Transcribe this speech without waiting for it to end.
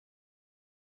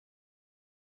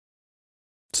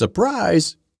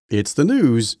Surprise! It's the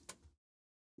news,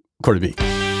 according to me.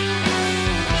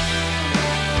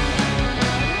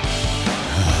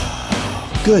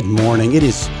 Good morning. It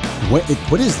is, what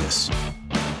is this?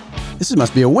 This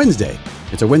must be a Wednesday.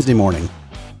 It's a Wednesday morning.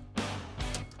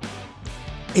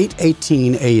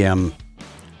 8:18 a.m.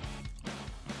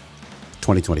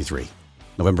 2023.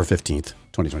 November 15th,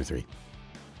 2023.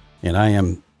 And I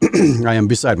am I am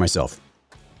beside myself.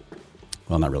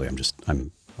 Well, not really.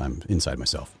 I'm inside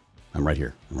myself. I'm right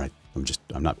here. I'm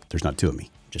not, there's not two of me.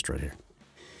 I'm just right here.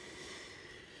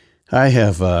 I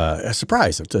have a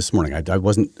surprise this morning. I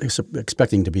wasn't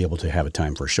expecting to be able to have a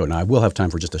time for a show. Now, I will have time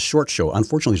for just a short show.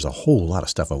 Unfortunately, there's a whole lot of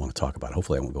stuff I want to talk about.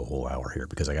 Hopefully, I won't go a whole hour here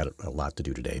because I got a lot to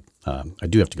do today. I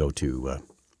do have to go to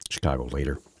Chicago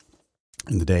later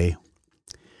in the day,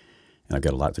 and I've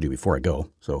got a lot to do before I go.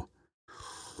 So,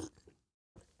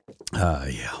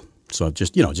 yeah. So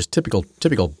just typical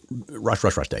rush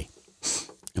day.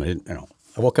 And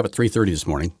I woke up at 3:30 this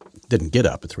morning. Didn't get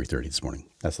up at 3:30 this morning.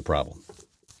 That's the problem.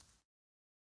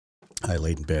 I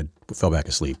laid in bed, fell back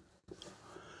asleep.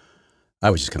 I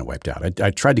was just kind of wiped out.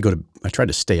 I tried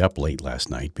to stay up late last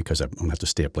night because I'm going to have to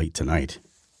stay up late tonight.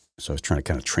 So I was trying to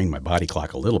kind of train my body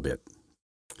clock a little bit.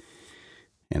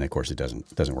 And of course it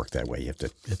doesn't work that way.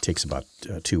 It takes about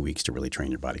 2 weeks to really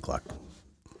train your body clock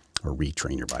or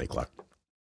retrain your body clock.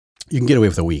 You can get away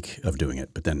with a week of doing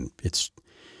it, but then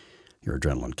your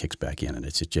adrenaline kicks back in, and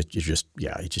it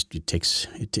takes.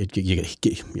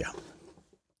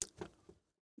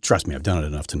 Trust me, I've done it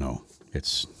enough to know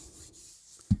it's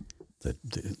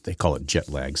they call it jet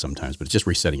lag sometimes, but it's just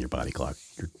resetting your body clock,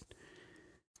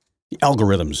 the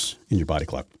algorithms in your body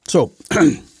clock. So,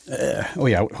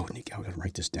 Nickey, I got to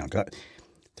write this down. God,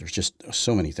 there's just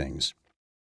so many things.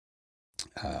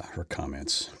 Her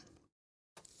comments.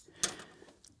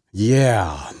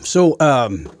 Yeah. So,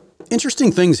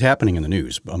 interesting things happening in the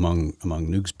news among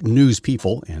news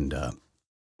people and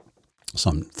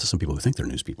some people who think they're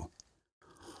news people.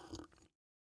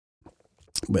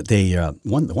 But the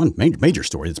one major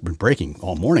story that's been breaking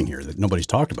all morning here that nobody's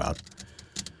talked about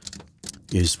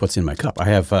is what's in my cup. I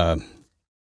have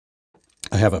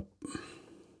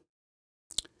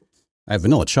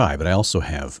vanilla chai, but I also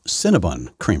have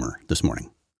Cinnabon creamer this morning.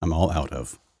 I'm all out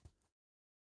of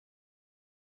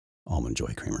Almond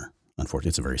Joy creamer. Unfortunately,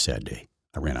 it's a very sad day.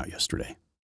 I ran out yesterday.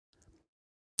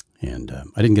 And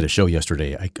I didn't get a show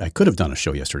yesterday. I could have done a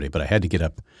show yesterday, but I had to get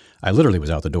up. I literally was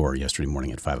out the door yesterday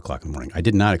morning at 5 o'clock in the morning. I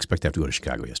did not expect to have to go to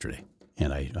Chicago yesterday,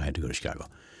 and I had to go to Chicago.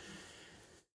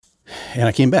 And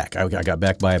I came back. I got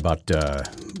back by about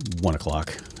 1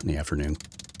 o'clock in the afternoon.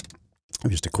 It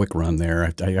was just a quick run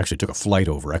there. I actually took a flight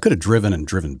over. I could have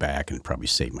driven back and probably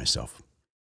saved myself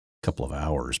a couple of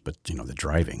hours, but, the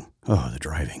driving. Oh, the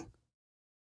driving.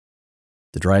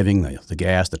 The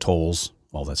gas, the tolls,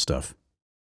 all that stuff.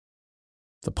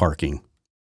 The parking.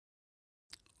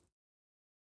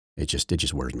 It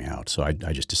just wears me out. So I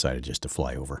just decided just to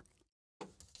fly over.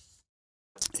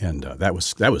 And that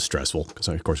was stressful because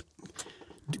of course,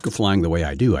 flying the way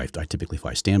I do, I typically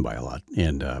fly standby a lot.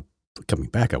 And coming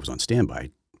back, I was on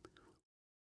standby.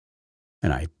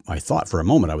 And I thought for a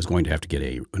moment I was going to have to get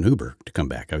an Uber to come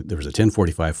back. There was a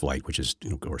 10:45 flight, which is,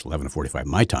 of course, 11:45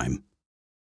 my time,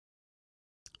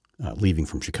 leaving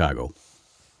from Chicago.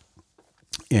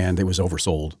 And it was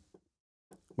oversold.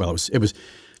 Well, it was.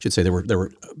 I should say there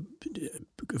were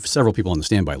several people on the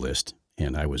standby list,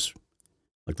 and I was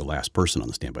like the last person on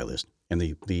the standby list. And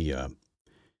I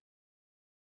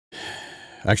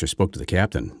actually spoke to the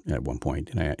captain at one point,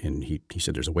 and he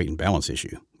said there's a weight and balance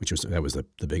issue, that was the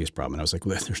biggest problem. And I was like,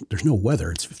 well, there's no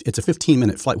weather. It's a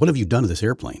 15-minute flight. What have you done to this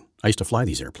airplane? I used to fly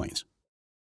these airplanes.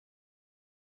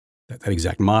 That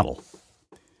exact model.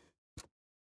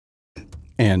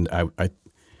 And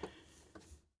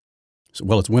it's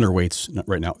winter weights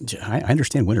right now. I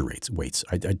understand winter weights.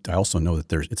 I also know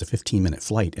that it's a 15-minute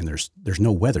flight and there's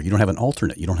no weather. You don't have an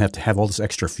alternate. You don't have to have all this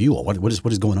extra fuel. What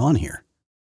is going on here?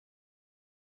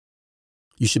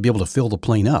 You should be able to fill the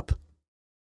plane up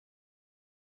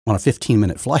on a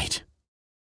 15-minute flight.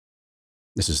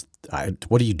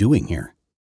 What are you doing here?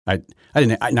 I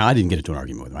didn't get into an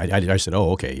argument with him. I said,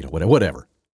 oh, okay, whatever.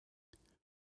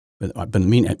 But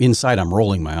inside I'm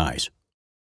rolling my eyes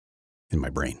in my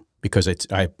brain because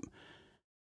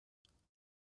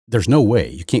there's no way.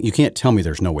 You can't tell me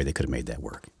there's no way they could have made that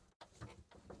work.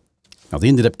 Now, they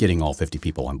ended up getting all 50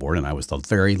 people on board, and I was the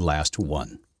very last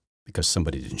one because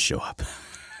somebody didn't show up.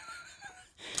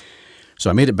 So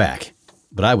I made it back,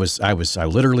 but I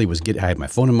literally I had my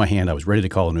phone in my hand. I was ready to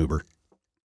call an Uber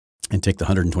and take the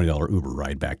 $120 Uber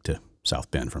ride back to South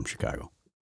Bend from Chicago.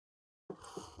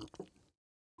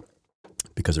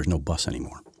 because there's no bus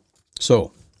anymore.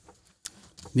 So,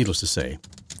 needless to say,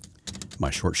 my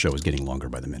short show is getting longer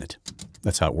by the minute.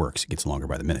 That's how it works. It gets longer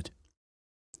by the minute.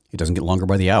 It doesn't get longer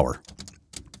by the hour.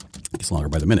 It gets longer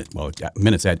by the minute. Well,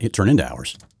 minutes turn into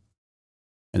hours.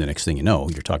 And the next thing you know,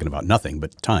 you're talking about nothing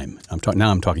but time.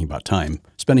 Now I'm talking about time,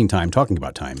 spending time talking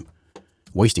about time,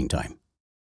 wasting time.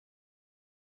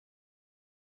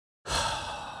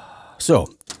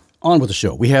 So, on with the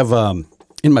show. We have,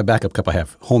 in my backup cup, I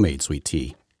have homemade sweet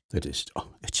tea. That is,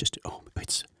 it's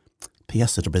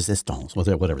pièce de résistance,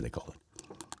 whatever they call it.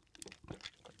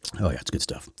 Oh, yeah, it's good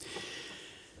stuff.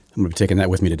 I'm going to be taking that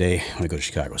with me today when I go to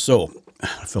Chicago. So,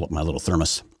 I fill up my little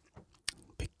thermos.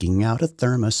 Picking out a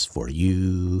thermos for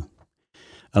you. I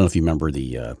don't know if you remember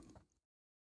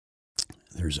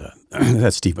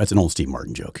that's an old Steve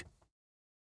Martin joke.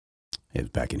 It was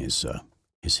back in his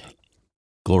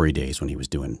glory days when he was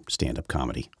doing stand-up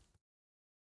comedy.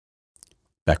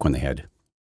 Back when they had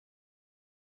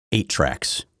 8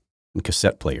 tracks and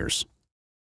cassette players.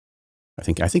 I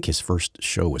think his first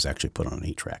show was actually put on an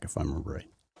 8-track, if I remember right.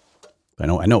 I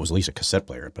know it was at least a cassette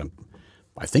player, but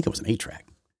I think it was an 8-track.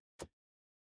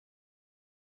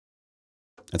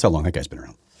 That's how long that guy's been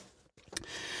around.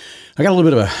 I got a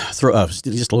little bit of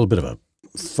just a little bit of a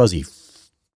fuzzy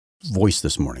voice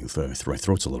this morning. My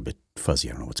throat's a little bit fuzzy.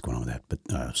 I don't know what's going on with that, but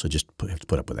so just have to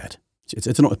put up with that. It's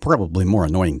probably more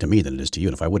annoying to me than it is to you.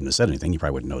 And if I wouldn't have said anything, you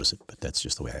probably wouldn't notice it. But that's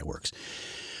just the way it works.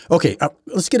 Okay,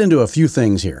 let's get into a few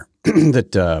things here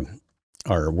that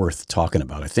are worth talking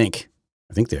about. I think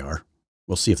they are.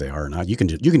 We'll see if they are or not. You can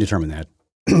determine that.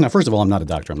 Now, first of all, I'm not a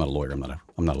doctor. I'm not a lawyer. I'm not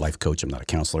a life coach. I'm not a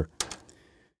counselor,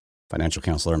 financial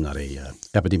counselor. I'm not a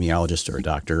epidemiologist or a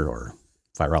doctor or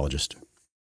virologist.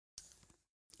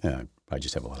 I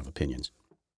just have a lot of opinions.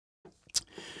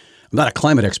 I'm not a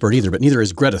climate expert either, but neither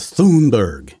is Greta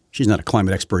Thunberg. She's not a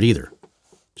climate expert either.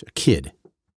 She's a kid.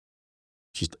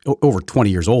 She's over 20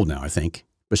 years old now, I think,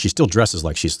 but she still dresses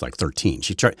like she's like 13.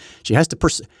 She has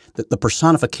the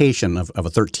personification of a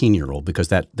 13-year-old because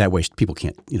that way people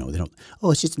can't, they don't,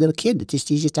 oh, it's just a little kid.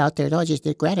 She's just out there. Oh, just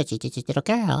Greta. She's just a little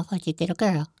girl. Oh, she's a little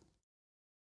girl.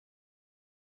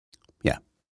 Yeah.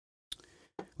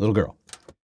 Little girl.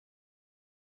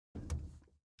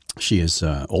 She is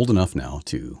old enough now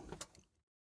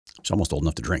she's almost old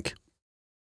enough to drink.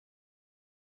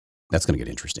 That's going to get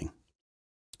interesting.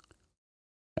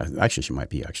 Actually, she might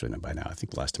be by now. I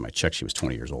think the last time I checked, she was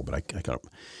 20 years old. But I got.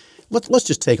 Let's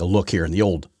just take a look here in the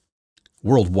old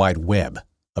World Wide Web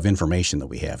of information that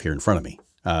we have here in front of me.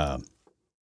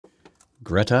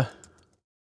 Greta,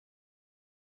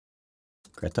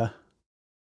 is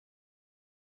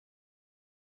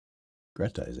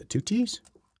it 2 T's?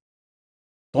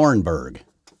 Thornburg.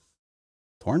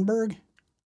 I thought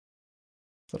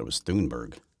it was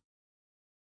Thunberg.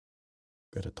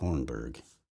 Greta Thunberg.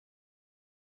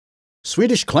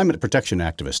 Swedish climate protection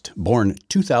activist, born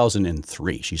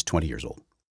 2003. She's 20 years old.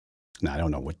 Now, I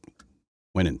don't know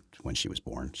when she was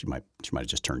born. She might have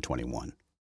just turned 21.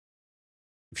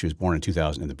 If she was born in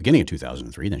the beginning of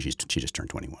 2003, then she just turned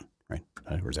 21, right?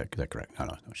 Or is that correct?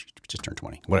 No, she just turned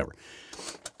 20. Whatever.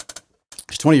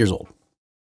 She's 20 years old.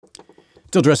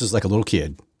 Still dresses like a little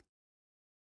kid.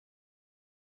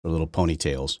 Her little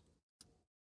ponytails.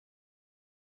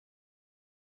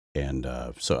 And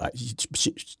so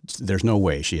there's no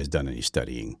way she has done any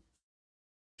studying.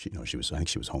 I think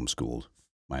she was homeschooled.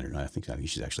 I think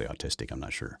she's actually autistic. I'm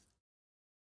not sure.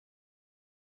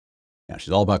 Yeah,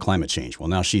 she's all about climate change. Well,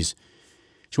 now she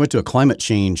went to a climate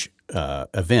change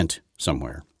event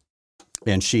somewhere,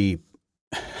 and she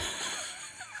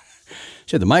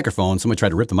had the microphone. Somebody tried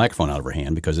to rip the microphone out of her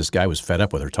hand because this guy was fed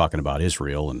up with her talking about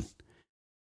Israel and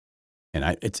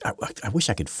I wish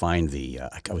I could find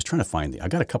I was trying to find I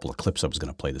got a couple of clips I was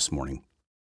going to play this morning,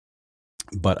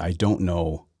 but I don't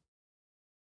know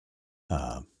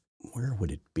where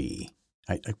would it be.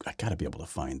 I got to be able to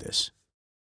find this.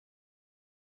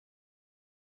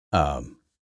 Yeah,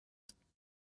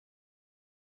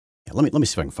 let me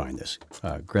see if I can find this.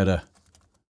 Greta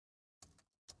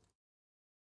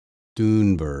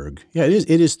Thunberg. Yeah, it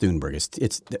is Thunberg.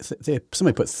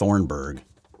 Somebody put Thornburg.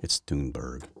 It's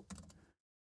Thunberg.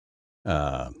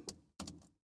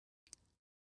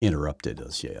 Interrupted.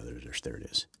 Yeah, there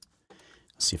it is.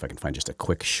 Let's see if I can find just a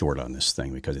quick short on this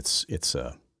thing because it's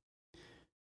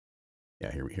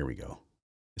yeah, here we go.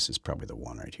 This is probably the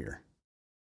one right here.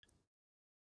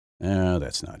 No,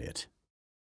 that's not it.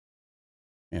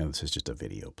 Yeah, this is just a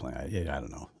video plan. I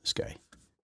don't know. This guy.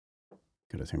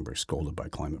 Greta Thunberg scolded by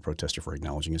climate protester for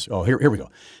acknowledging his. Oh, here we go.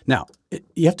 Now,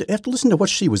 you have to listen to what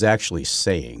she was actually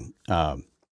saying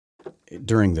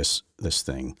during this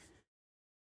thing.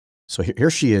 So here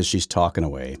she is. She's talking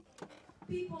away.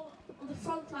 People on the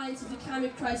front lines of the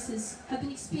climate crisis have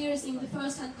been experiencing the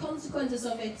first-hand consequences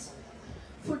of it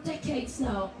for decades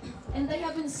now, and they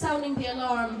have been sounding the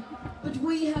alarm, but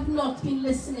we have not been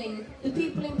listening. The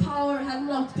people in power have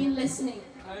not been listening.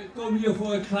 I come here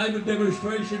for a climate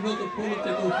demonstration, not a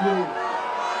political view.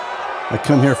 I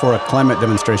come here for a climate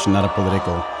demonstration, not a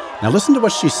political. Now listen to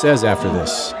what she says after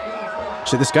this.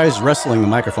 This guy's wrestling the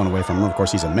microphone away from her. Of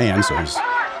course, he's a man, so he's...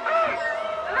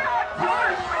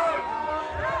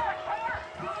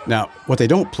 Now, what they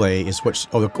don't play is what...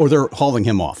 or they're hauling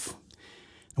him off.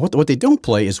 What they don't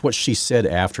play is what she said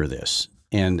after this.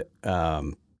 And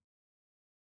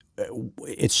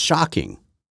it's shocking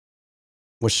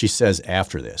what she says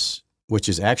after this, which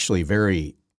is actually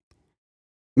very...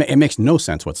 It makes no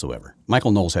sense whatsoever.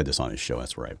 Michael Knowles had this on his show.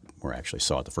 That's where I actually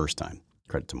saw it the first time.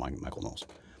 Credit to Michael Knowles.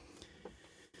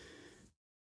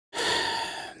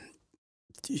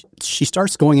 She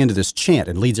starts going into this chant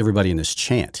and leads everybody in this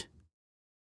chant.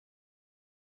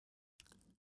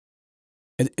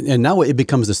 And now it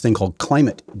becomes this thing called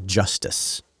climate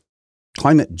justice.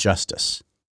 Climate justice.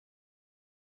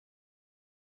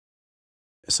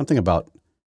 Something about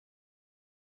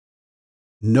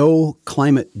no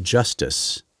climate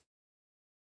justice.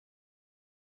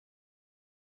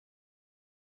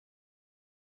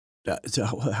 So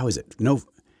how is it?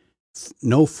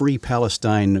 No free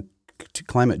Palestine,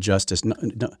 climate justice. No,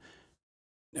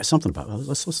 something about.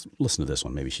 Let's listen to this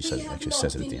one. Maybe she says it at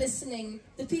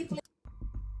the end.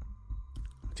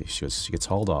 Okay, she gets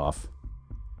hauled off,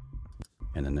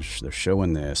 and then they're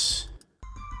showing this.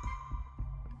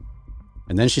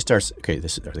 And then she starts. Okay, are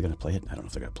they going to play it? I don't know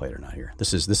if they're going to play it or not here.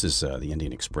 This is the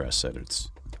Indian Express said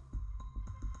it's.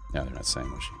 No, they're not saying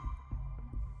what she.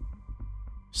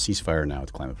 Ceasefire now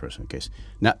with climate person case.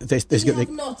 Now they have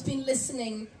not been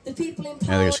listening. The people in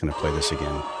power. Now they're just going to play this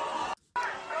again.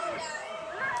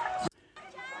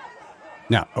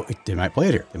 Now they might play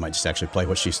it here. They might just actually play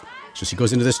what she's. So she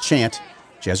goes into this chant.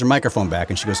 She has her microphone back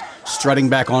and she goes strutting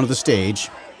back onto the stage.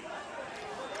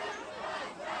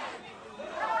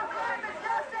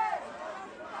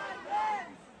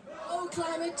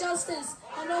 Climate justice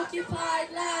on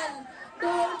occupied land.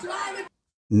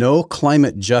 No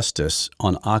climate justice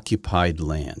on occupied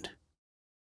land.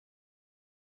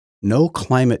 No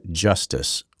climate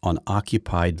justice on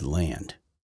occupied land.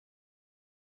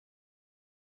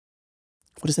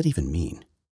 What does that even mean?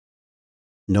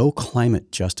 No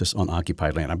climate justice on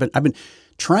occupied land. I've been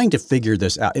trying to figure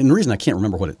this out, and the reason I can't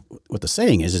remember what the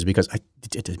saying is because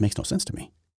it makes no sense to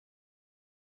me.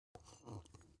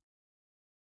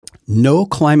 No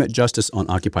climate justice on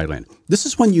occupied land. This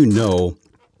is when you know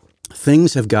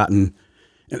things have gotten,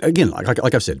 again,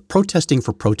 like I've said, protesting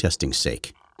for protesting's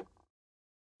sake.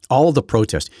 All of the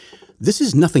protest. This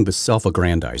is nothing but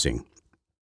self-aggrandizing.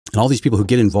 And all these people who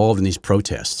get involved in these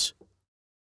protests.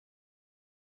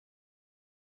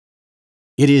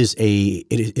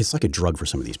 It's like a drug for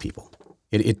some of these people.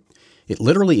 It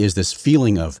literally is this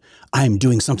feeling of, I'm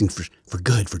doing something for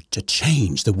good, to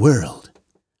change the world.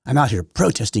 I'm out here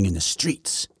protesting in the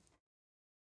streets.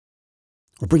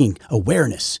 We're bringing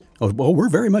awareness. Oh, well, we're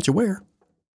very much aware.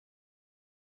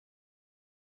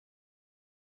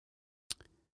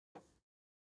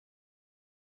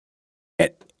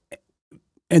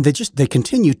 And they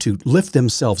continue to lift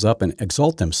themselves up and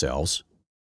exalt themselves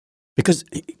because,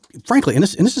 frankly, and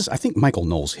this is, I think Michael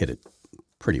Knowles hit it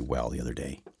pretty well the other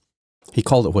day. He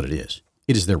called it what it is.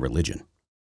 It is their religion.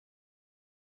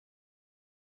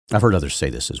 I've heard others say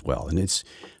this as well, and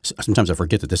sometimes I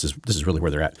forget that this is really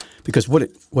where they're at, because what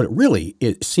it really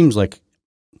it seems like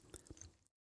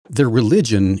their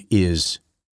religion is,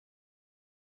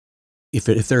 if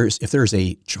there's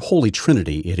a holy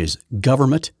trinity, it is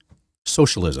government,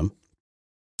 socialism,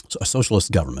 so a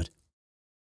socialist government,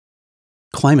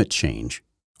 climate change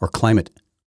or climate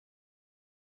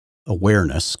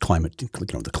awareness,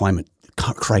 the climate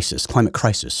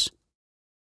crisis.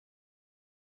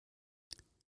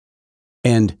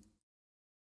 And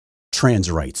trans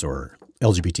rights or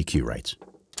LGBTQ rights.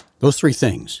 Those three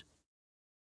things.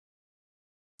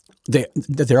 They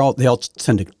all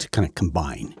tend to kind of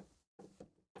combine.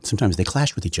 Sometimes they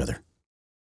clash with each other.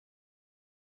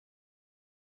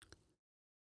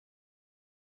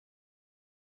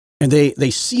 And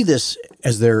they see this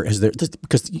as their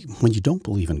because when you don't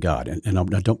believe in God, and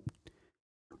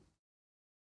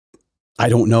I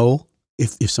don't know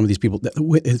if some of these people,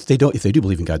 if they do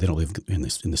believe in God, they don't believe in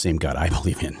the same God I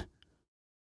believe in.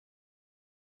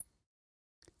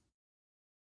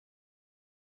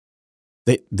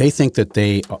 They think that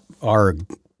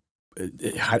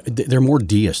they're more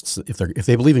deists. If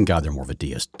they believe in God, they're more of a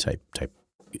deist type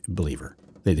believer.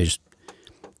 They just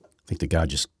think that God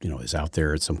just, is out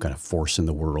there. It's some kind of force in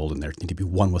the world, and they need to be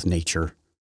one with nature,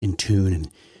 in tune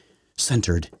and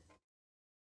centered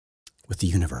with the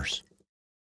universe.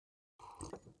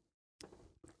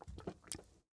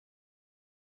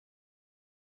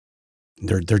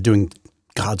 They're doing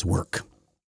God's work.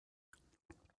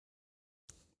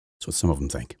 That's what some of them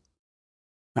think.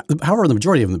 However, the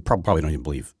majority of them probably don't even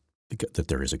believe that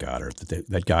there is a God, or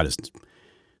that God is,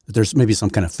 that there's maybe some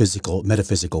kind of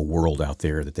metaphysical world out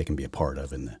there that they can be a part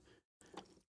of. And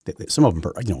some of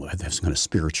them, have some kind of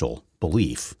spiritual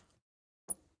belief,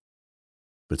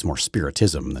 but it's more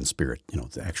spiritism than spirit,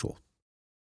 the actual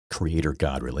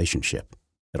creator-God relationship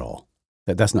at all.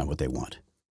 That's not what they want.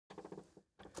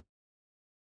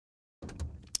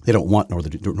 They don't want, nor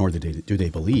do they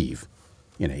believe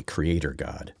in a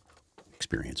creator-God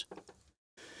experience.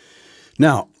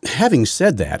 Now, having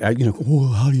said that, how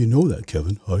do you know that,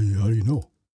 Kevin? How do you know?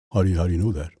 How do you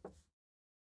know that?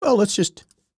 Well, let's just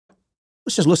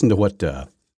listen to what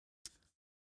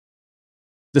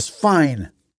this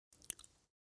fine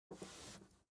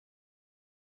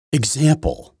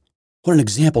example. What an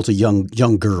example to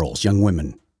young girls, young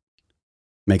women,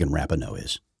 Megan Rapinoe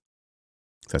is.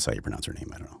 That's how you pronounce her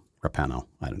name. I don't know. Rapinoe.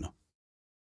 I don't know.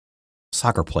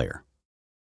 Soccer player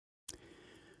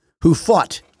who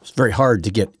fought very hard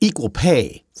to get equal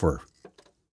pay for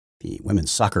the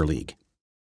Women's Soccer League,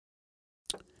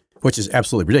 which is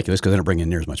absolutely ridiculous because they don't bring in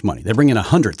near as much money. They bring in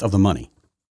 1/100th of the money,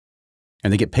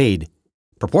 and they get paid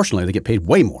proportionally. They get paid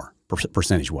way more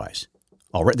percentage-wise.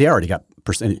 They already got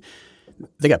percentage.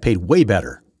 They got paid way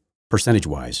better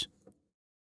percentage-wise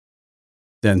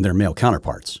than their male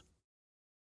counterparts,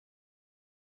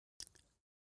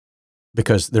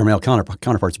 because their male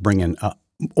counterparts bring in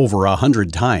over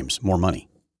 100 times more money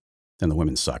than the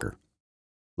Women's Soccer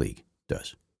League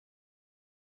does.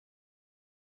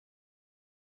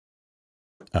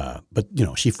 But,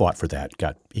 she fought for that,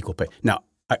 got equal pay. Now,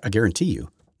 I guarantee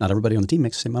you, not everybody on the team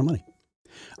makes the same amount of money.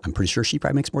 I'm pretty sure she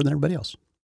probably makes more than everybody else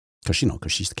because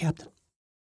she's the captain.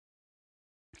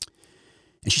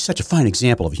 And she's such a fine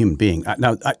example of a human being.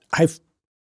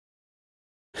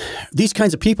 These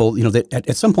kinds of people, that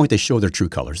at some point they show their true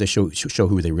colors. They show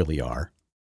who they really are.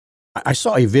 I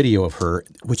saw a video of her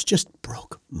which just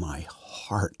broke my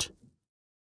heart.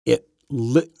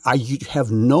 You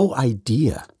have no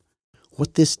idea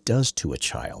what this does to a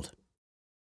child.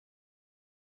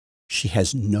 She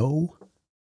has no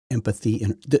empathy,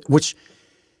 which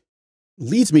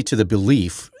leads me to the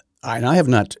belief, and I have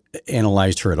not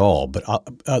analyzed her at all, but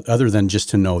other than just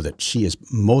to know that she is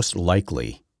most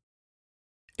likely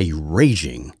a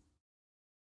raging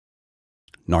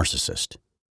narcissist.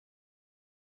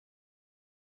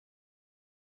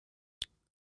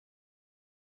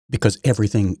 Because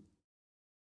everything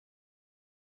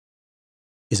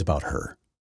is about her.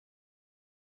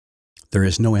 There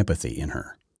is no empathy in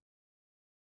her.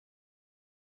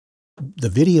 The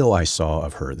video I saw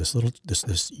of her,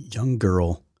 this young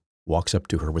girl walks up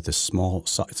to her with this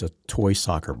it's a toy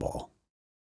soccer ball.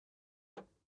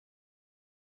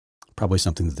 Probably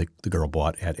something that the girl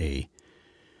bought at a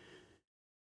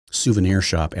souvenir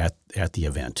shop at the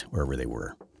event, wherever they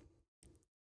were.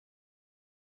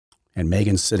 And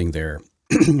Megan's sitting there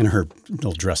in her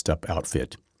little dressed up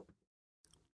outfit.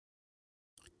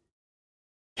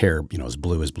 Hair, as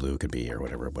blue as blue could be, or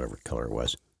whatever color it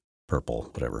was. Purple,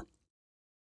 whatever.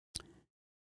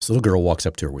 This little girl walks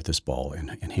up to her with this ball and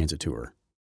hands it to her.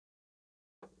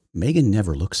 Megan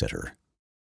never looks at her.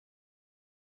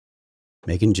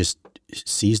 Megan just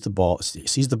sees the ball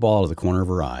out of the corner of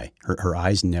her eye. Her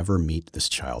eyes never meet this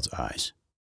child's eyes.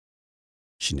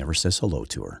 She never says hello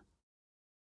to her.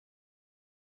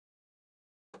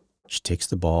 She takes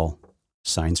the ball,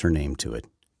 signs her name to it,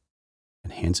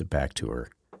 and hands it back to her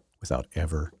without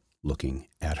ever looking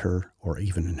at her or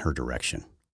even in her direction.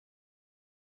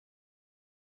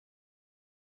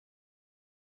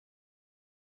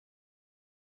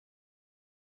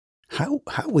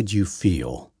 How would you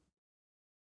feel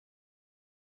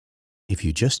if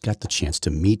you just got the chance to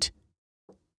meet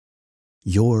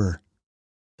the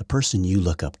person you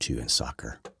look up to in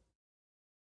soccer?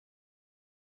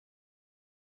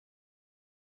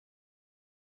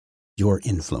 Your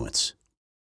influence.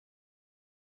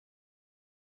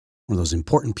 One of those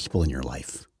important people in your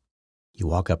life. You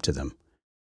walk up to them.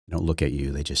 They don't look at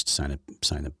you. They just sign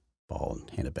the ball and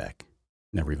hand it back.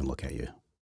 Never even look at you.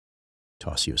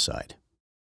 Toss you aside.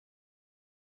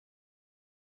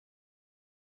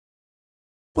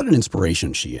 What an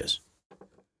inspiration she is.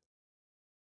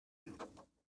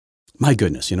 My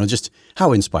goodness, just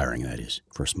how inspiring that is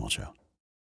for a small child.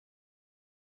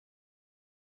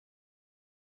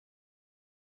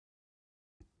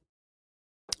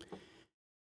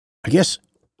 guess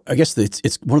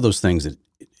it's one of those things that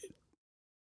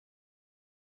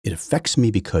it affects me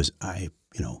because I've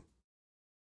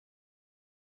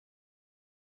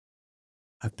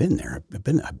been there. I've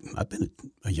been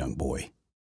a young boy,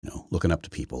 looking up to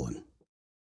people and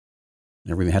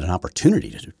never even had an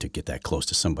opportunity to get that close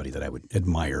to somebody that I would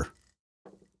admire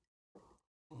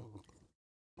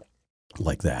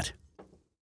like that.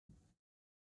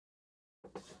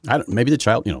 Maybe the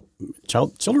children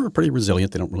are pretty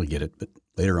resilient. They don't really get it, but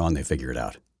later on they figure it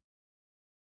out.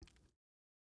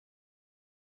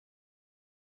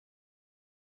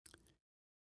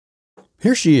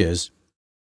 Here she is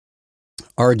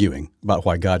arguing about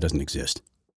why God doesn't exist.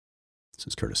 This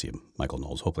is courtesy of Michael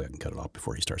Knowles. Hopefully I can cut it off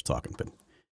before he starts talking. But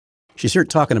she's here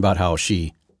talking about how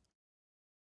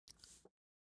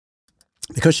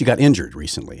because she got injured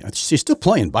recently. She's still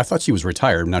playing. I thought she was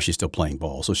retired. Now she's still playing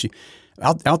ball. So she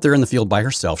out there in the field by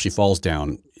herself. She falls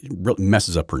down,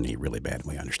 messes up her knee really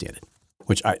badly. I understand it,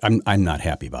 which I'm not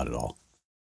happy about at all.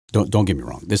 Don't get me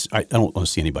wrong. I don't want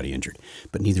to see anybody injured,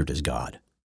 but neither does God.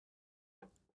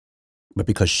 But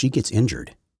because she gets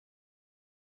injured,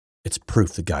 it's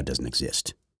proof that God doesn't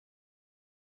exist.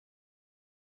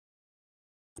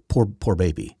 Poor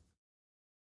baby.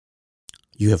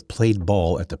 You have played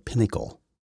ball at the pinnacle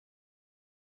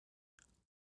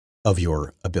of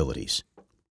your abilities.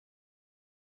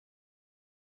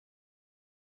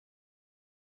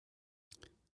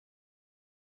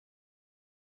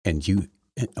 And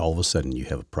all of a sudden you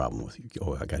have a problem with,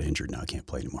 I got injured, now I can't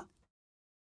play anymore.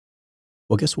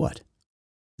 Well, guess what?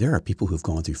 There are people who've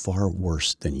gone through far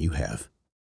worse than you have.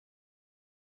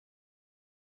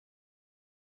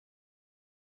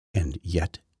 And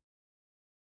yet,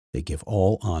 they give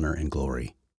all honor and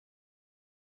glory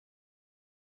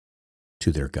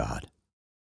to their God.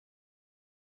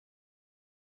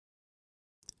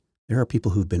 There are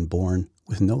people who've been born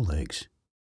with no legs.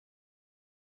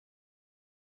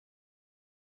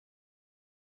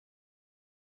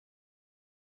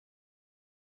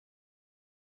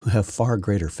 Who have far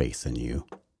greater faith than you.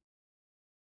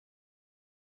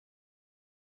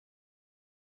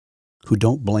 Who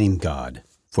don't blame God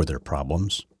for their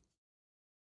problems.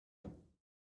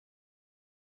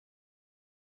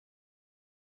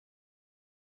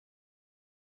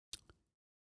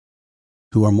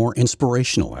 Who are more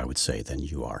inspirational, I would say, than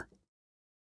you are,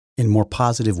 in more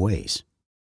positive ways.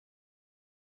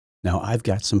 Now, I've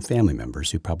got some family members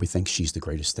who probably think she's the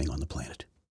greatest thing on the planet.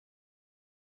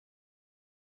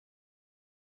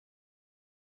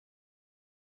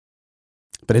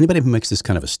 But anybody who makes this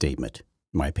kind of a statement,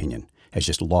 in my opinion, has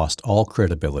just lost all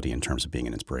credibility in terms of being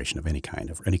an inspiration of any kind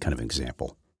of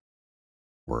example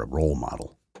or a role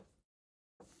model.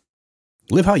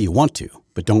 Live how you want to,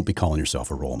 but don't be calling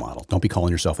yourself a role model. Don't be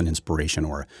calling yourself an inspiration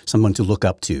or someone to look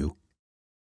up to.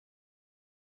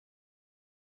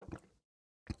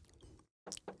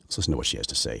 Let's listen to what she has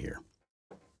to say here.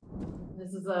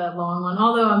 This is a long one,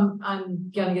 although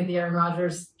I'm going to get the Aaron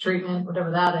Rodgers treatment,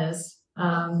 whatever that is. So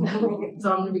I'm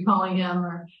going to be calling him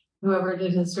or whoever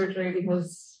did his surgery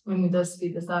because we need to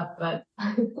speed this up. But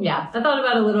yeah, I thought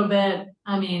about it a little bit.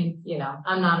 I mean,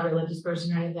 I'm not a religious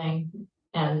person or anything.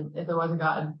 And if there was a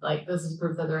God, this is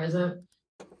proof that there isn't.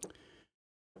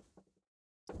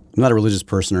 I'm not a religious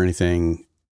person or anything.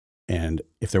 And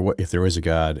if there is a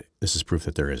God, this is proof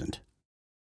that there isn't.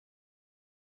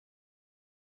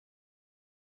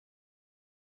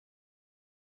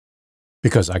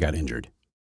 Because I got injured.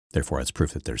 Therefore, it's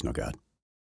proof that there's no God.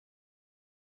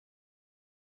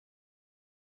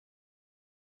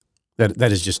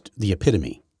 That is just the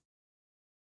epitome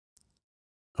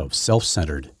of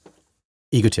self-centered,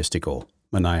 egotistical,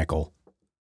 maniacal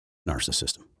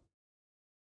narcissism.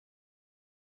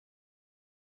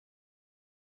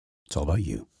 It's all about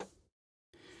you.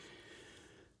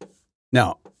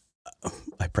 Now,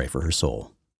 I pray for her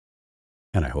soul,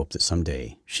 and I hope that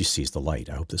someday she sees the light.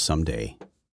 I hope that someday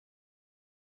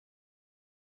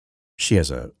she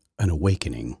has an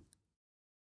awakening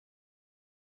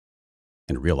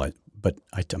and realize, but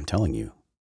I'm telling you,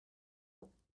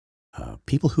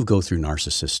 people who go through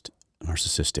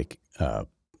narcissistic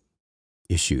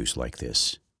issues like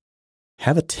this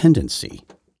have a tendency.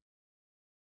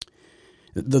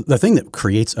 The thing that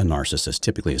creates a narcissist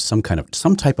typically is some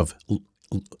type of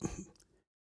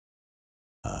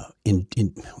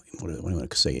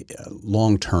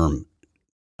long-term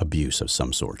abuse of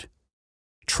some sort,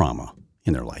 trauma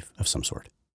in their life of some sort.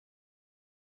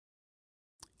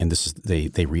 And this is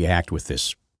they react with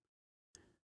this.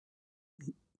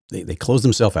 They close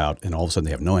themselves out, and all of a sudden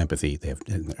they have no empathy.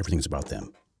 Everything's about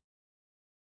them.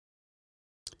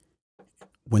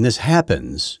 When this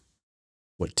happens,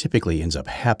 what typically ends up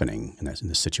happening in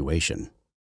this situation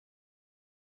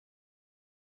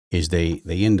is they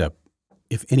end up,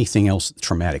 if anything else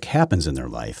traumatic happens in their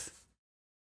life,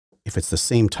 if it's the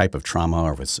same type of trauma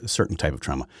or if it's a certain type of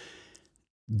trauma,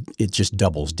 it just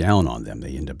doubles down on them.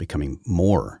 They end up becoming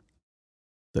more.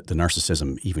 The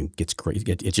narcissism even gets great.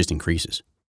 It just increases.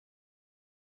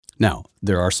 Now,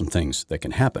 there are some things that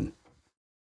can happen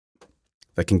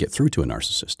that can get through to a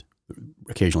narcissist.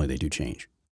 Occasionally they do change.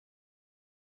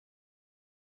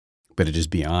 But it is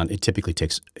beyond, it typically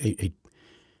takes a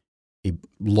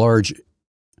large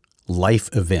life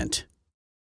event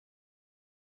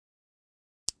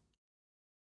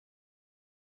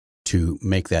to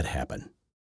make that happen.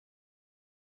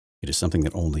 It is something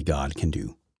that only God can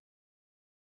do.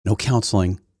 No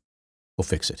counseling will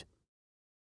fix it.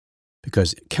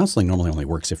 Because counseling normally only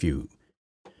works if you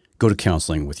go to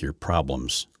counseling with your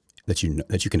problems that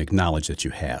you can acknowledge that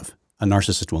you have. A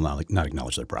narcissist will not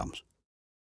acknowledge their problems.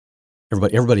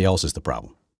 Everybody else is the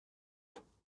problem.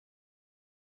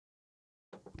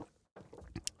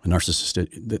 A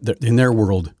narcissist, in their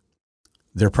world,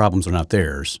 their problems are not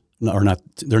theirs. They're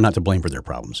not to blame for their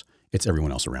problems. It's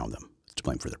everyone else around them to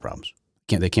blame for their problems.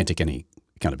 They can't take any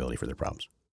accountability for their problems.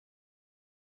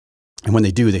 And when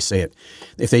they do, they say it.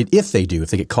 If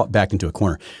they get caught back into a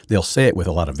corner, they'll say it with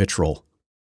a lot of vitriol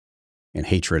and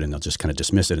hatred, and they'll just kind of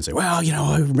dismiss it and say, well,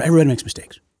 everybody makes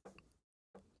mistakes.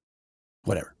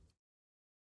 Whatever.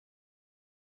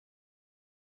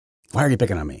 Why are you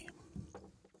picking on me?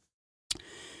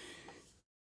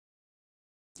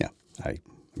 Yeah,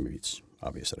 maybe it's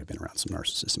obvious that I've been around some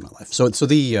narcissists in my life. So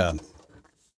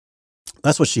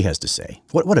that's what she has to say.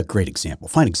 What a great example,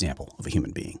 fine example of a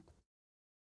human being.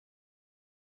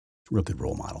 Real good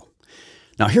role model.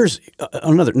 Now here's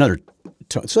another.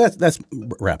 So that's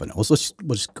wrapping it. We'll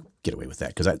just get away with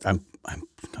that because I'm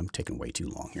taking way too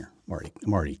long here.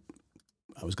 I'm already.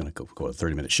 I was going to go a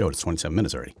 30-minute show. It's 27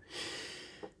 minutes already.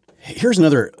 Here's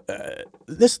another.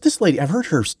 This lady, I've heard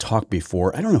her talk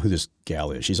before. I don't know who this gal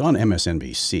is. She's on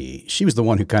MSNBC. She was the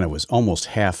one who kind of was almost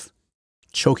half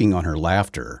choking on her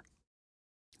laughter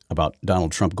about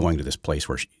Donald Trump going to this place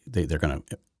where they're going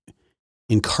to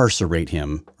incarcerate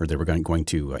him, or they were going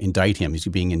to indict him. He's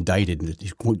being indicted, and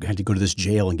he had to go to this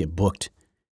jail and get booked,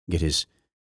 get his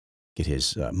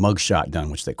mug shot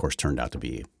done, which of course turned out to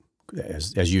be,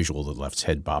 as usual, the left's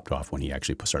head bopped off when he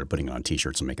actually started putting it on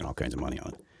T-shirts and making all kinds of money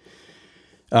on it.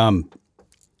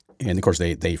 And of course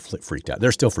they freaked out.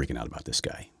 They're still freaking out about this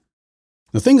guy.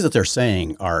 The things that they're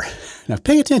saying are, now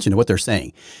pay attention to what they're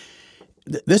saying.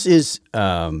 This is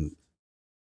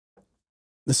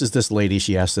this lady.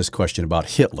 She asked this question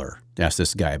about Hitler. Asked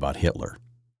this guy about Hitler.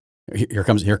 Here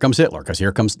comes Hitler, because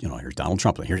here comes, here's Donald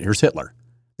Trump. Here's Hitler.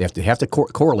 They have to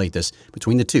correlate this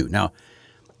between the two. Now,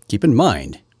 keep in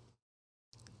mind,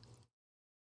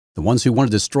 the ones who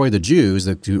wanted to destroy the Jews,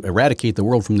 to eradicate the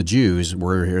world from the Jews,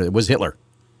 was Hitler,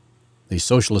 the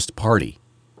Socialist Party,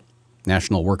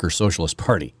 National Workers' Socialist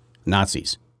Party,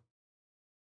 Nazis.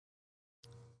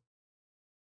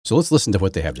 So let's listen to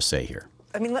what they have to say here.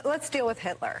 I mean, let's deal with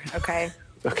Hitler, okay?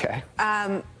 Okay.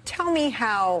 Tell me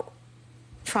how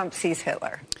Trump sees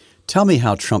Hitler. Tell me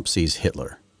how Trump sees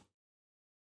Hitler.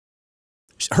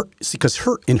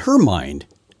 Because in her mind,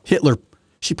 Hitler,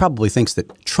 she probably thinks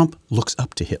that Trump looks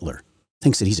up to Hitler,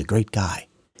 thinks that he's a great guy,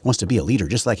 wants to be a leader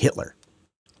just like Hitler.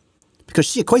 Because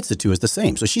she equates the two as the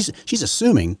same. So she's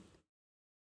assuming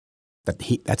that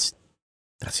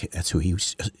that's who he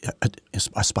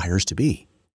aspires to be.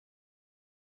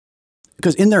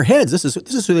 Because in their heads, this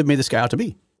is who they've made this guy out to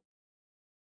be.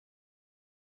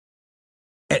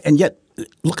 And yet,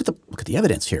 look at the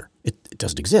evidence here. It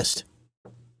doesn't exist.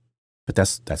 But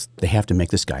they have to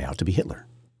make this guy out to be Hitler.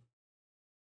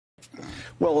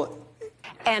 Well,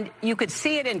 And you could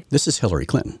see it in... This is Hillary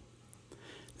Clinton.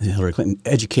 Hillary Clinton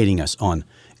educating us on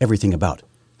everything about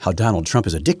how Donald Trump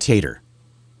is a dictator.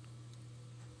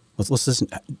 Let's listen.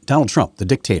 Donald Trump, the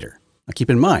dictator. Now keep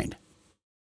in mind,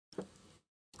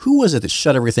 who was it that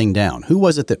shut everything down? Who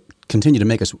was it that continued to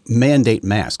make us mandate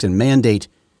masks and mandate...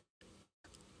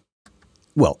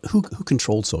 Well, who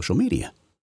controlled social media?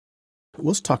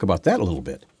 Let's talk about that a little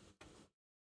bit.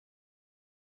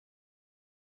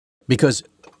 Because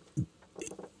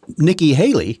Nikki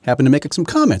Haley happened to make some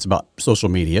comments about social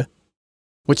media,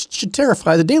 which should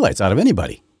terrify the daylights out of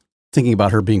anybody thinking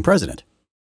about her being president.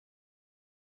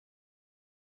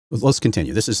 Let's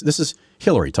continue. This is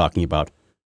Hillary talking about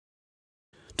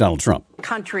Donald Trump.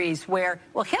 countries where,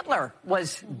 well, Hitler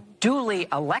was duly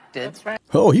elected. That's right.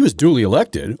 Oh, he was duly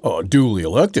elected. Oh, duly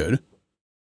elected.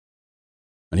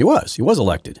 And he was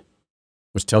elected.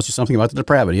 which tells you something about the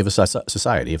depravity of a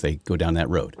society if they go down that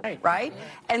road. Right?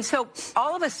 And so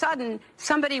all of a sudden,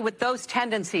 somebody with those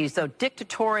tendencies, though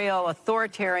dictatorial,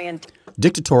 authoritarian.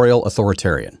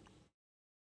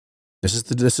 This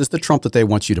is the Trump that they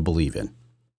want you to believe in.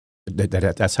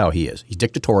 That's how he is. He's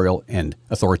dictatorial and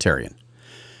authoritarian.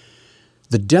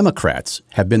 The Democrats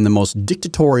have been the most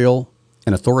dictatorial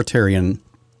and authoritarian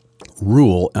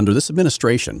rule under this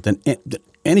administration than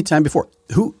any time before.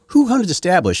 Who wanted to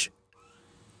establish?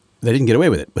 They didn't get away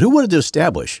with it, but who wanted to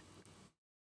establish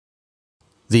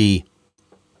the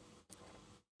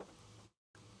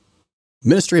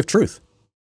Ministry of Truth?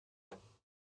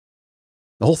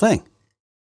 The whole thing.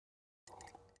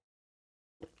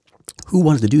 Who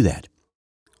wanted to do that?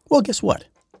 Well, guess what?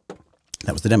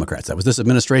 That was the Democrats. That was this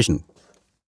administration.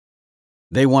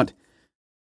 They want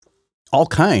all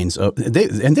kinds of,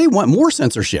 they want more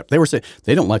censorship. They were saying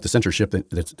they don't like the censorship that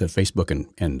Facebook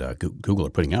and Google are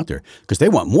putting out there because they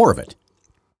want more of it.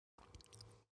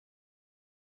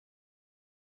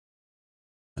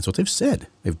 That's what they've said.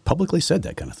 They've publicly said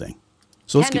that kind of thing.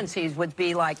 So tendencies would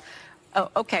be like,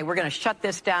 oh, okay, we're going to shut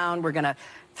this down. We're going to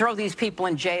throw these people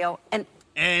in jail. And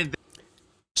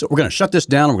so we're going to shut this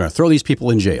down and we're going to throw these people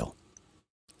in jail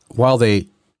while they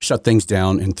shut things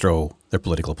down and throw their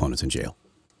political opponents in jail.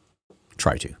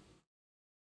 Try to.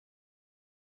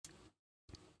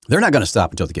 They're not going to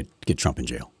stop until they get Trump in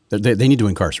jail. They need to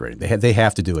incarcerate him. They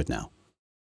have to do it now.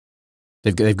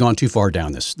 They've gone too far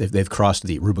down this. They've crossed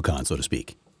the Rubicon, so to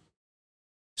speak.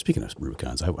 Speaking of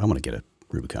Rubicons, I want to get a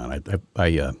Rubicon.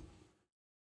 I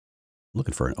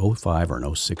looking for an 05 or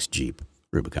an 06 Jeep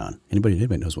Rubicon. Anybody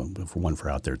knows one for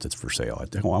out there that's for sale?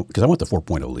 Because I want the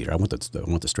 4.0 liter. I want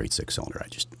the straight 6-cylinder.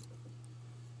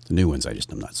 The new ones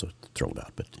I'm not so thrilled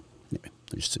about. But anyway,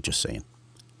 just saying.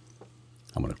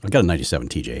 I got a 97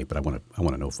 TJ, but I want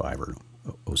an 05 or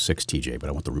 06 TJ, but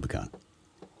I want the Rubicon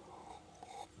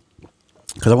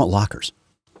because I want lockers.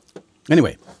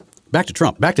 Anyway, back to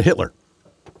Trump. Back to Hitler.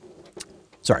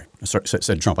 Sorry, I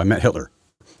said Trump. I meant Hitler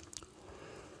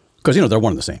because they're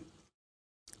one and the same.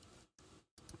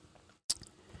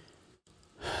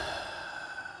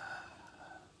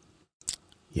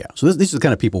 Yeah, so these are the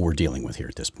kind of people we're dealing with here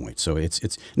at this point. So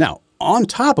it's now on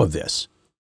top of this,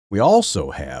 we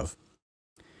also have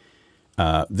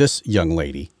this young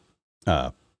lady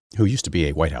who used to be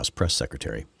a White House press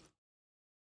secretary.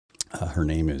 Her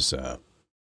name is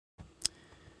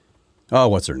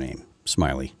what's her name?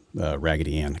 Smiley,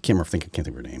 Raggedy Ann. I can't think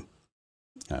of her name.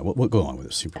 We'll go on with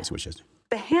this. See what she has.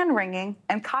 The hand-wringing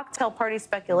and cocktail party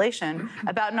speculation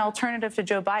about an alternative to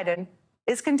Joe Biden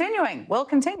is continuing. Will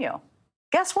continue.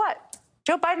 Guess what?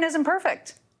 Joe Biden isn't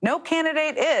perfect. No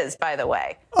candidate is, by the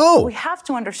way. Oh. But we have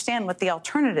to understand what the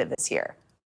alternative is here.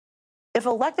 If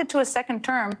elected to a second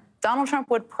term, Donald Trump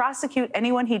would prosecute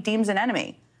anyone he deems an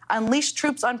enemy, unleash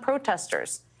troops on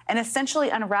protesters, and essentially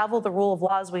unravel the rule of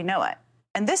law as we know it.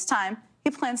 And this time,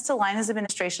 he plans to line his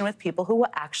administration with people who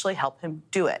will actually help him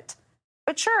do it.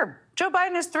 But sure, Joe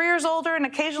Biden is 3 years older and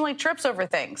occasionally trips over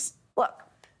things. Look,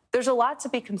 there's a lot to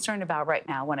be concerned about right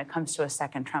now when it comes to a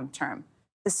second Trump term.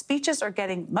 The speeches are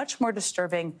getting much more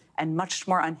disturbing and much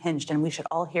more unhinged, and we should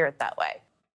all hear it that way.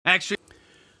 Actually,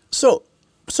 so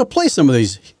play some of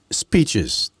these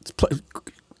speeches.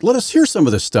 Let us hear some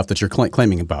of this stuff that you're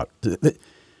claiming about.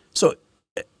 So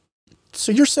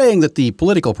you're saying that the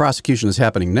political prosecution that's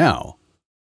happening now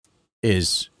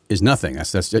is nothing.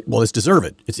 That's it's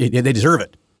deserved. They deserve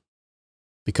it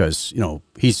because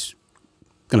he's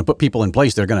going to put people in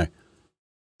place. They're going to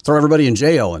throw everybody in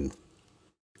jail and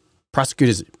prosecute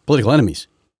his political enemies,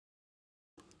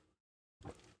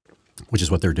 which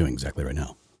is what they're doing exactly right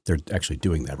now. They're actually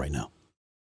doing that right now.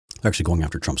 They're actually going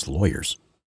after Trump's lawyers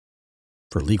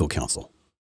for legal counsel.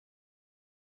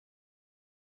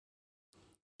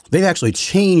 They've actually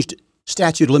changed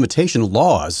statute of limitation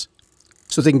laws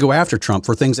so they can go after Trump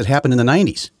for things that happened in the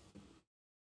 90s.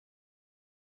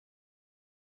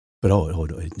 But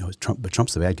no,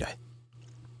 Trump's the bad guy.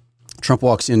 Trump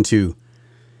walks into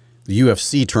the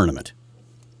UFC tournament,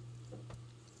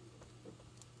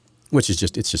 which is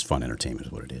just fun entertainment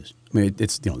is what it is. I mean,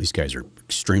 these guys are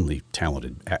extremely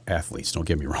talented athletes. Don't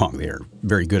get me wrong. They are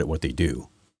very good at what they do.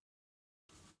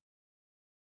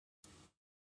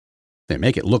 They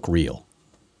make it look real.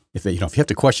 If you have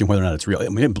to question whether or not it's real, I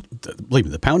mean, believe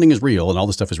me, the pounding is real and all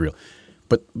this stuff is real,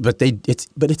 but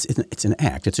it's an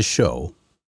act. It's a show.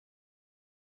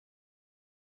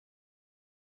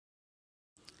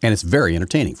 And it's very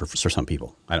entertaining for some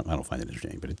people. I don't find it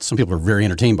entertaining, but some people are very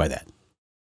entertained by that.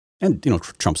 And,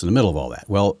 Trump's in the middle of all that.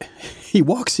 Well, he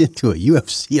walks into a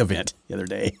UFC event the other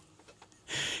day,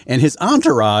 and his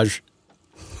entourage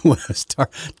was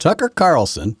Tucker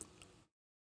Carlson.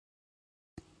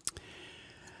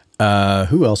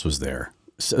 Who else was there?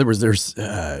 So there's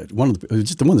one of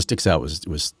the one that sticks out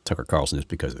was Tucker Carlson, just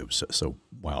because it was so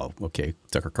wow. Okay,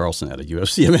 Tucker Carlson at a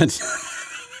UFC event,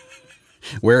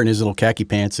 wearing his little khaki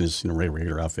pants and his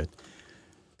regular outfit,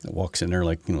 walks in there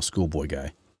like schoolboy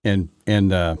guy, and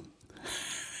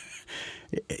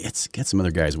it's got some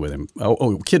other guys with him.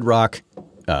 Oh, Kid Rock.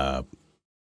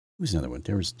 Who's another one?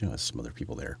 There was some other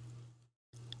people there.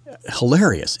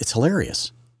 Hilarious! It's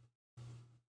hilarious.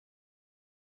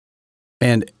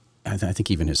 And I think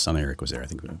even his son Eric was there. I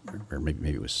think, or maybe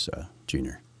it was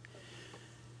Junior.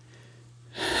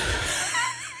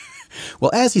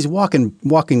 Well, as he's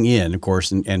walking in, of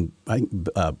course, and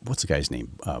what's the guy's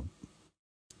name?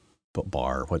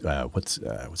 Barr.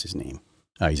 What's his name?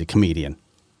 He's a comedian.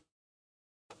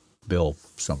 Bill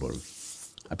somebody.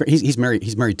 He's married.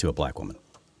 He's married to a black woman.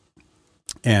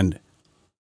 And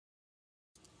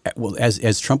well,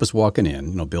 as Trump is walking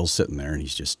in, Bill's sitting there, and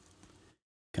he's just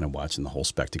kind of watching the whole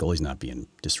spectacle. He's not being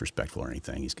disrespectful or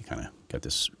anything. He's kind of got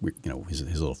this,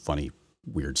 his little funny,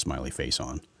 weird, smiley face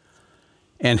on.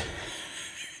 And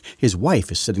his wife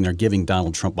is sitting there giving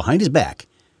Donald Trump behind his back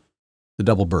the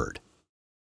double bird,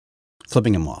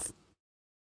 flipping him off.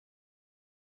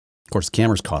 Of course, the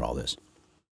cameras caught all this.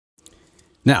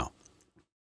 Now,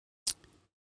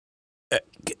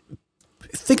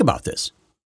 think about this.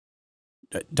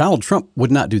 Donald Trump would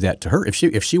not do that to her. If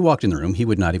she walked in the room, he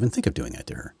would not even think of doing that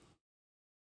to her.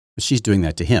 But she's doing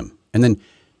that to him. And then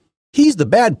he's the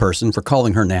bad person for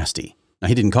calling her nasty. Now,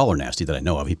 he didn't call her nasty that I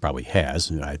know of. He probably has.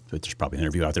 There's probably an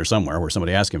interview out there somewhere where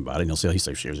somebody asked him about it, and he'll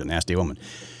say she was a nasty woman.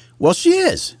 Well, she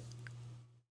is.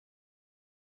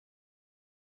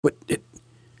 But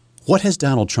what has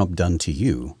Donald Trump done to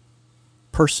you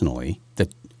personally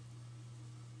that...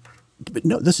 But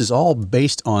no, this is all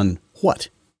based on what?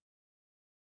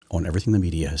 On everything the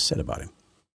media has said about him.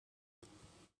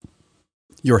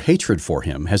 Your hatred for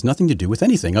him has nothing to do with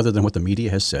anything other than what the media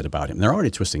has said about him. They're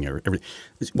already twisting every.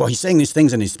 Well, he's saying these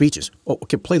things in his speeches. Oh,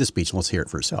 okay, play the speech and let's hear it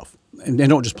for yourself. And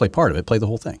don't just play part of it, play the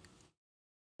whole thing.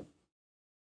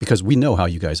 Because we know how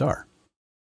you guys are.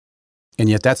 And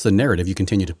yet that's the narrative you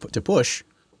continue to push.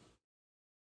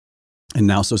 And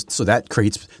now, so that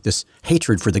creates this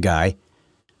hatred for the guy,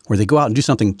 where they go out and do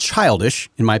something childish.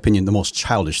 In my opinion, the most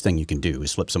childish thing you can do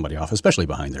is flip somebody off, especially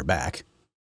behind their back.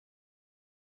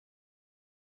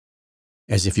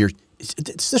 As if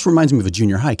this reminds me of a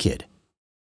junior high kid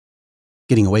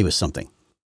getting away with something.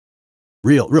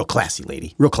 Real classy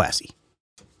lady, real classy.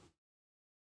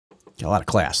 Got a lot of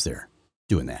class there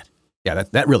doing that. Yeah,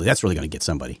 that's really going to get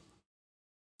somebody.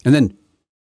 And then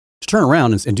to turn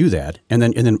around and do that, and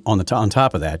then on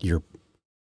top of that, you're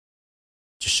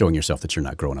just showing yourself that you're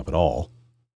not growing up at all.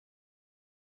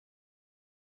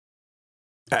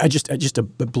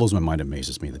 It blows my mind,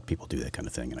 amazes me that people do that kind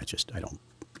of thing, and I don't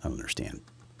understand.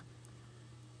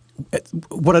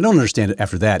 What I don't understand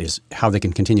after that is how they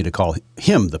can continue to call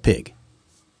him the pig.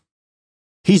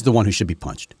 He's the one who should be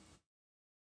punched.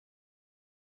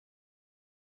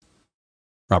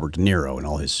 Robert De Niro and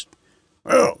all his,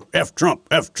 F Trump,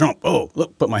 oh,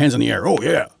 look, put my hands in the air, oh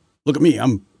yeah, look at me,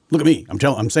 I'm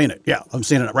saying it. Yeah, I'm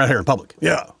saying it right here in public.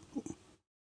 Yeah.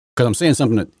 Because I'm saying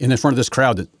something that in front of this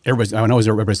crowd that I know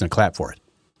everybody's going to clap for it.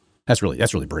 That's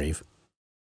really brave.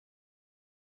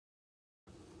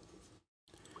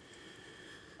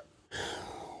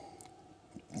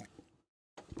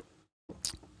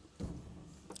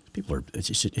 People are,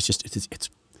 it's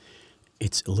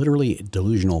literally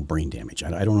delusional brain damage.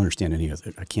 I don't understand any of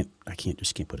it. I can't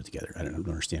put it together. I don't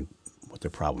understand what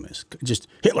their problem is. Just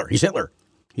Hitler, he's Hitler.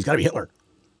 He's got to be Hitler.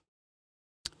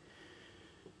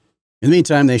 In the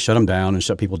meantime, they shut him down and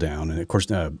shut people down. And of course,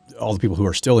 all the people who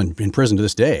are still in prison to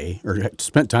this day, or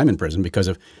spent time in prison because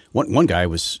of one guy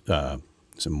was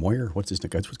Moyer. What's his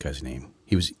guy's name?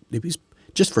 He was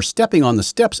just for stepping on the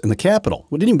steps in the Capitol.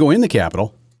 We didn't even go in the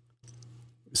Capitol.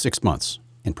 6 months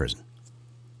in prison.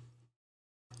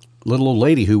 Little old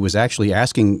lady who was actually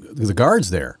asking the guards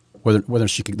there whether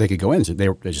they could go in. So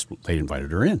they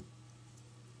invited her in.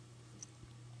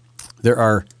 There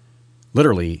are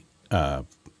literally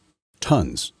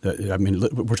tons. I mean,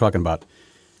 we're talking about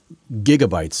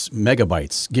gigabytes,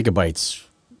 megabytes, gigabytes,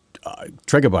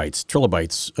 tregabytes,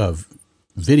 trilobytes of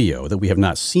video that we have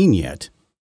not seen yet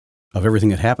of everything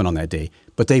that happened on that day.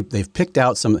 But they've picked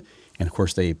out some, and of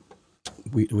course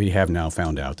we have now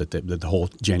found out that the whole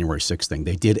January 6th thing,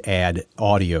 they did add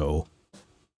audio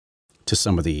to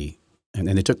some of the, and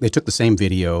they took the same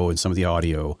video and some of the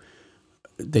audio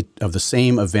of the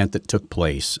same event that took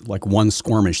place, like one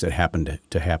skirmish that happened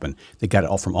to happen. They got it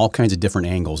all from all kinds of different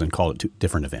angles and called it two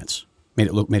different events. Made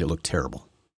it look terrible.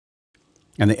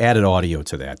 And they added audio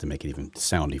to that to make it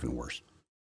sound even worse.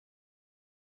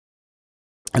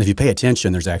 And if you pay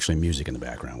attention, there's actually music in the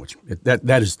background, which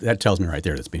that tells me right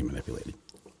there that's being manipulated.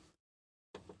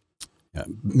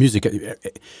 Music,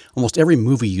 almost every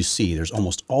movie you see, there's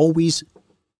almost always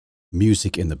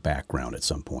music in the background at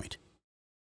some point.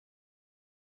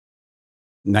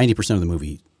 90% of the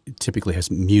movie typically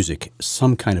has music,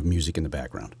 some kind of music in the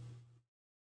background.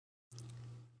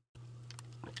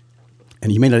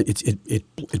 And you may not,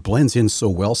 it blends in so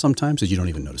well sometimes that you don't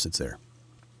even notice it's there.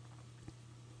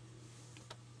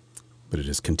 But it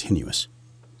is continuous.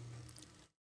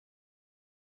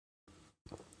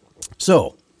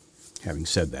 So, having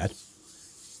said that,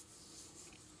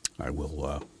 I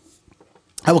will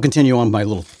continue on my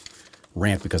little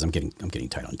rant because I'm getting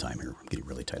tight on time here. I'm getting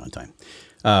really tight on time.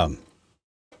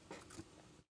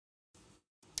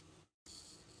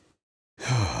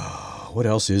 What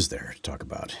else is there to talk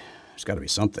about? There's got to be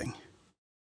something.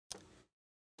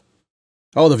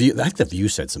 Oh, The View. I think The View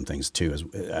said some things too. As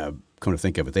come to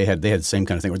think of it, they had the same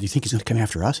kind of thing. Or do you think he's going to come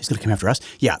after us? He's going to come after us?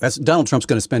 Yeah, that's Donald Trump's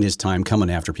going to spend his time coming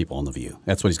after people on The View.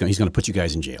 That's what he's going to put you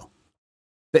guys in jail.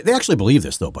 They actually believe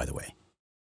this, though. By the way,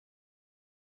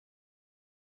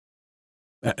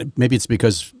 maybe it's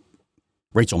because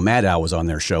Rachel Maddow was on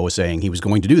their show saying he was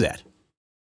going to do that.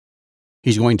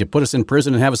 He's going to put us in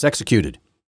prison and have us executed.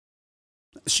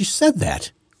 She said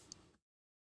that.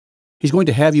 He's going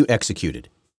to have you executed.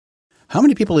 How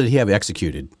many people did he have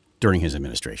executed during his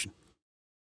administration?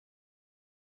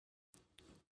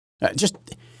 Just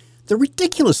the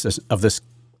ridiculousness of this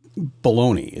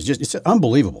baloney is it's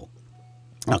unbelievable.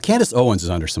 Now, Candace Owens is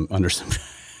under some.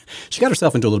 She got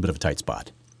herself into a little bit of a tight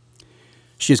spot.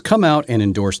 She has come out and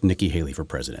endorsed Nikki Haley for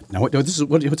president. Now,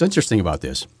 what's interesting about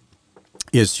this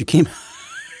is she came.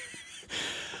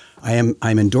 I'm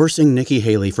endorsing Nikki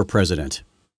Haley for president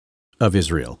of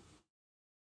Israel.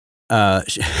 There's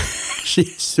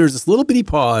this little bitty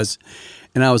pause,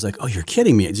 and I was like, "Oh, you're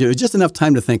kidding me!" It was just enough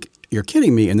time to think, "You're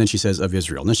kidding me," and then she says, "Of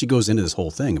Israel," and then she goes into this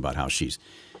whole thing about how she's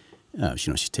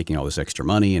taking all this extra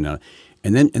money, and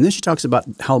then she talks about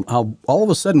how all of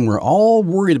a sudden we're all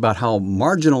worried about how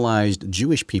marginalized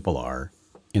Jewish people are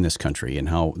in this country, and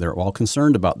how they're all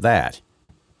concerned about that.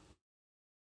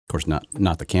 Of course,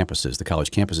 not the campuses, the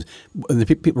college campuses. And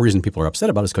the reason people are upset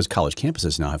about it is because college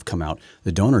campuses now have come out.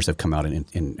 The donors have come out and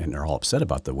they're all upset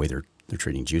about the way they're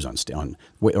treating Jews the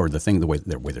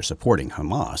way they're supporting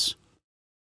Hamas,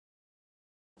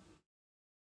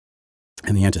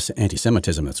 and the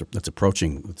anti-Semitism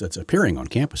that's appearing on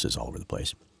campuses all over the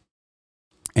place.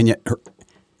 And yet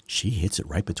she hits it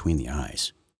right between the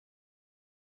eyes.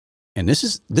 And this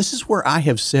is where I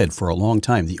have said for a long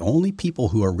time, the only people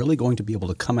who are really going to be able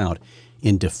to come out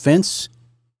in defense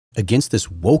against this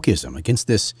wokeism, against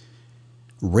this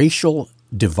racial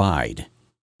divide,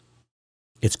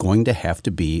 it's going to have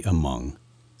to be among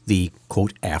the,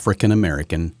 quote,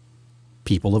 African-American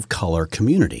people of color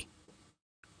community.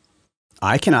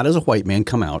 I cannot, as a white man,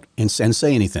 come out and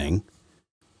say anything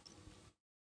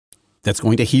that's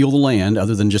going to heal the land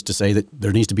other than just to say that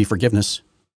there needs to be forgiveness.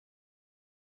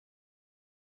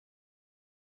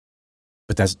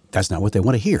 But that's not what they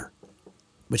want to hear.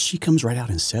 But she comes right out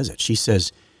and says it. She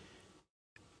says,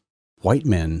 white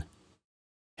men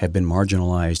have been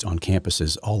marginalized on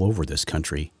campuses all over this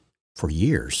country for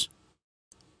years,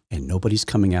 and nobody's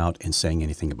coming out and saying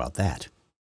anything about that.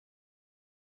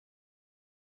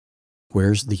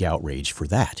 Where's the outrage for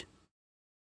that?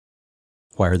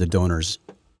 Why are the donors?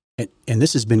 And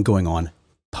this has been going on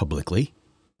publicly,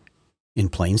 in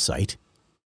plain sight,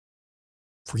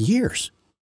 for years.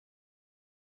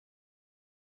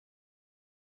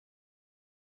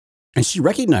 And she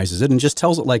recognizes it and just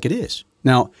tells it like it is.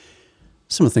 Now,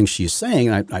 some of the things she's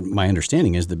saying, my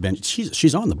understanding is that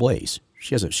she's on the Blaze.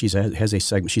 She has a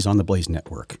segment. She's on the Blaze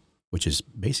network, which is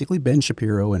basically Ben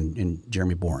Shapiro and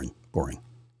Jeremy Boring.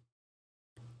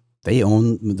 They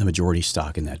own the majority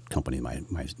stock in that company.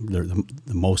 The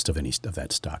most of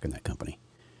that stock in that company.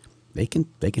 They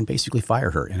can basically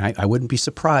fire her, and I wouldn't be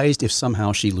surprised if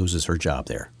somehow she loses her job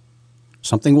there.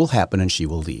 Something will happen and she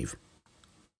will leave.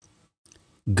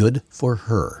 Good for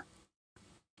her.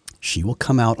 She will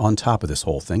come out on top of this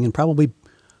whole thing and probably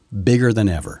bigger than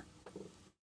ever.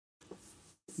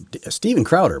 Steven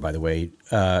Crowder, by the way,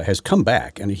 has come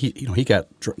back, and he got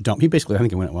dumped. He basically, I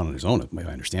think he went on his own. I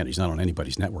understand he's not on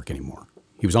anybody's network anymore.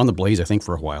 He was on the Blaze, I think,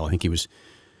 for a while. I think he was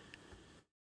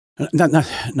not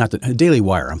the Daily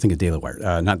Wire. I'm thinking Daily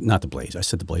Wire, not the Blaze. I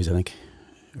said the Blaze, I think.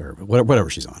 or whatever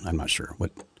she's on. I'm not sure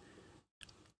what.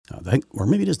 Or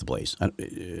maybe it is The Blaze.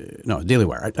 No, Daily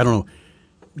Wire. I don't know.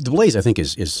 The Blaze, I think,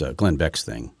 is Glenn Beck's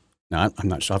thing. Now, I'm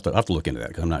not sure. I'll have to look into that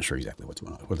because I'm not sure exactly what's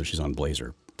going on, whether she's on Blaze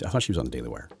or I thought she was on the Daily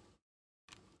Wire.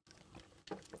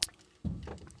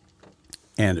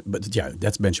 But yeah,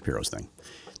 that's Ben Shapiro's thing.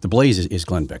 The Blaze is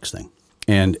Glenn Beck's thing.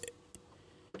 And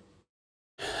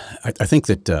I think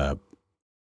that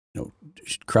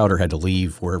Crowder had to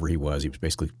leave wherever he was. He was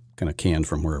basically kind of canned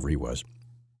from wherever he was.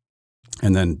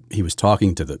 And then he was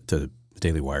talking to the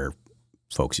Daily Wire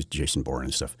folks, Jason Bourne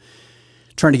and stuff,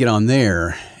 trying to get on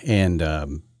there, and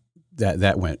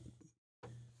that went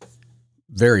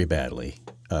very badly.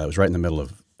 It was right in the middle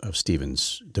of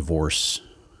Stephen's divorce.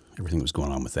 Everything that was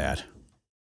going on with that.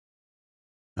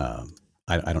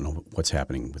 I don't know what's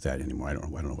happening with that anymore. I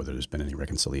don't know whether there's been any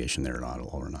reconciliation there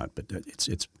or not. But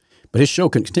but his show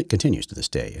continues to this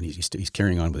day, and he's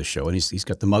carrying on with his show, and he's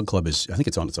got the Mug Club. I think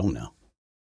it's on its own now.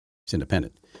 He's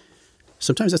independent.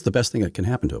 Sometimes that's the best thing that can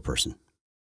happen to a person.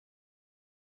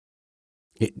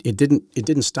 It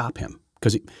didn't stop him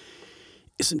because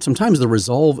sometimes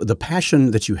the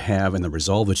passion that you have and the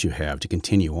resolve that you have to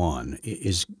continue on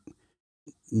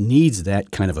needs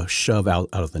that kind of a shove out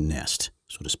of the nest,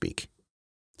 so to speak.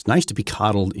 It's nice to be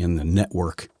coddled in the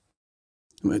network.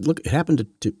 I mean, look, it happened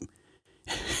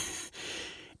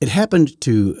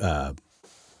to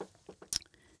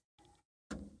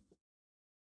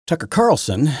Tucker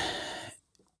Carlson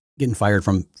getting fired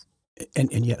from,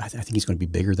 and yet I think he's going to be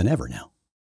bigger than ever now.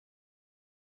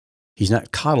 He's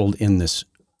not coddled in this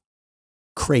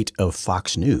crate of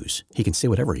Fox News. He can say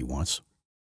whatever he wants.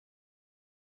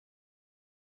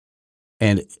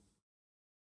 And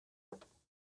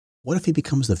what if he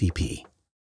becomes the VP?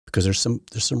 Because there's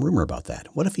some rumor about that.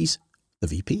 What if he's the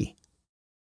VP?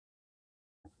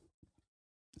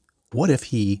 What if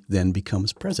he then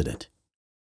becomes president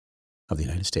of the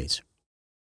United States?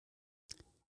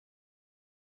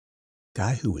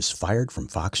 Guy who was fired from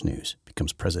Fox News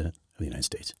becomes president of the United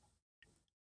States.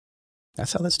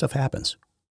 That's how that stuff happens.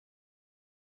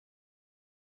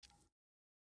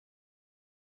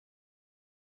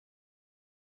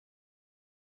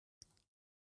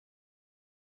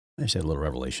 I just had a little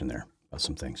revelation there about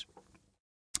some things,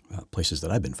 places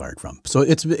that I've been fired from. So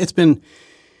it's been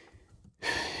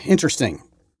interesting,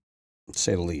 to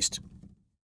say the least.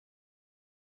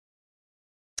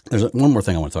 There's one more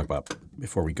thing I want to talk about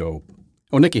before we go.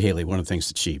 Oh, Nikki Haley, one of the things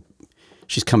that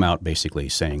she's come out basically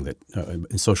saying that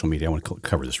in social media, I want to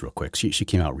cover this real quick. She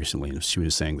came out recently and she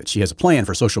was saying that she has a plan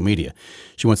for social media.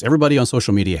 She wants everybody on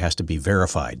social media has to be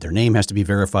verified. Their name has to be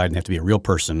verified and they have to be a real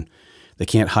person. They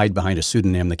can't hide behind a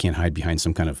pseudonym. They can't hide behind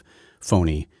some kind of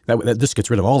phony. This gets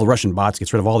rid of all the Russian bots,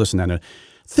 gets rid of all this and that.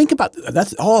 Think about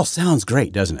that. All sounds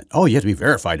great, doesn't it? Oh, you have to be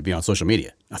verified to be on social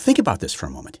media. Now think about this for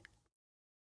a moment.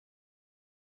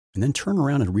 And then turn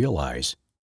around and realize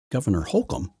Governor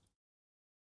Holcomb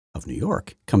of New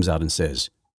York comes out and says,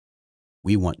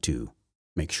 we want to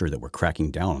make sure that we're cracking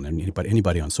down on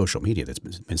anybody on social media that's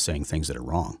been saying things that are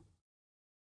wrong.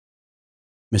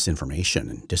 Misinformation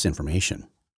and disinformation.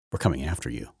 We're coming after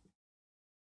you.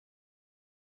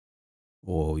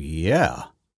 Well, yeah,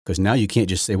 because now you can't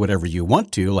just say whatever you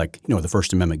want to, like, the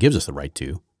First Amendment gives us the right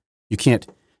to. You can't.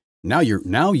 Now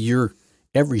you're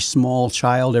every small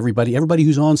child, everybody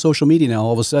who's on social media now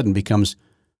all of a sudden becomes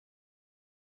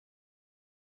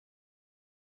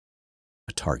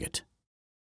a target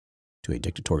to a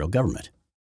dictatorial government.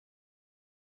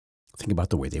 Think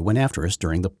about the way they went after us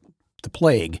during the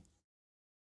plague.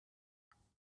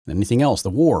 Anything else, the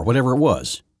war, whatever it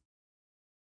was.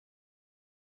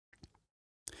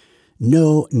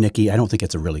 No, Nickey, I don't think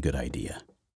it's a really good idea.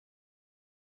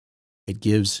 It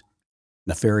gives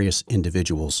nefarious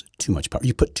individuals too much power.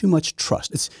 You put too much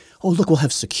trust. It's, oh, look, we'll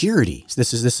have security.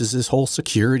 This is this whole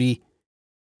security,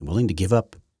 willing to give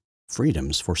up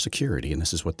freedoms for security, and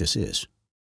this is what this is.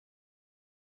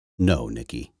 No,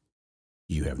 Nickey,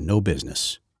 you have no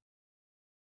business.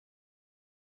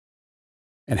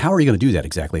 And how are you going to do that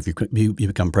exactly if you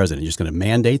become president? You're just going to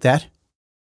mandate that?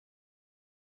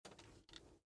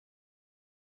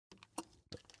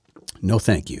 No,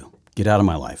 thank you. Get out of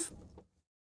my life.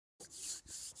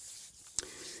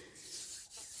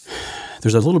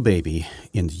 There's a little baby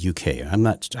in the UK.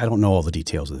 I don't know all the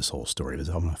details of this whole story, but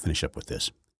I'm going to finish up with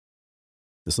this.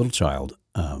 This little child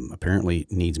apparently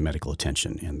needs medical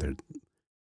attention, and of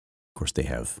course they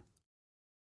have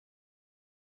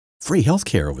free health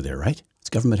care over there, right? It's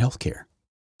government health care,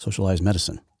 socialized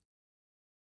medicine.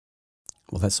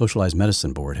 Well, that socialized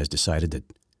medicine board has decided that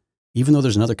even though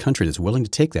there's another country that's willing to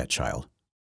take that child,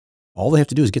 all they have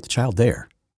to do is get the child there.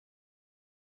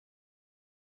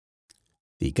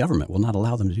 the government will not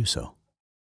allow them to do so.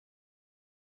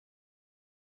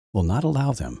 Will not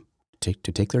allow them to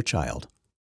take their child.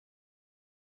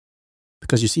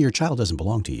 Because you see, your child doesn't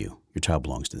belong to you. Your child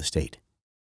belongs to the state.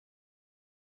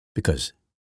 Because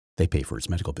they pay for its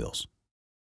medical bills.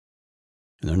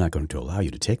 And they're not going to allow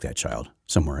you to take that child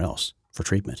somewhere else for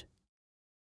treatment.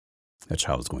 That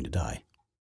child is going to die.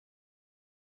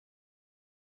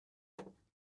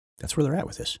 That's where they're at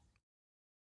with this.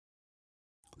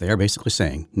 They are basically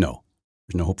saying, no,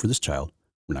 there's no hope for this child.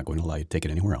 We're not going to allow you to take it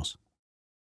anywhere else.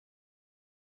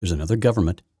 There's another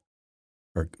government,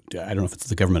 or I don't know if it's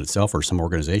the government itself or some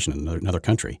organization in another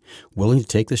country, willing to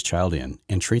take this child in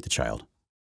and treat the child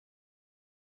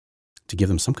to give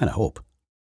them some kind of hope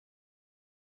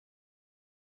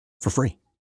for free.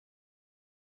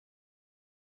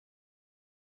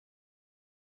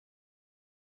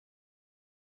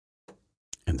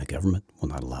 And the government will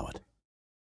not allow it.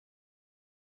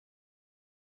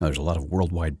 Now, there's a lot of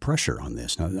worldwide pressure on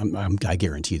this. Now, I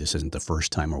guarantee this isn't the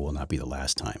first time or will not be the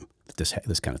last time that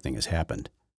this kind of thing has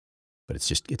happened. But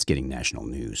it's getting national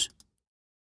news.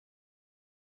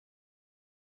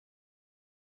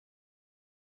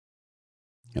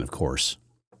 And of course,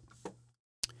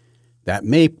 that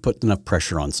may put enough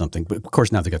pressure on something. But of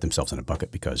course, now they got themselves in a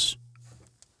bucket, because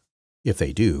if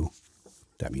they do,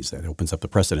 that means that opens up the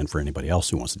precedent for anybody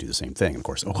else who wants to do the same thing. And of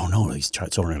course, oh no, these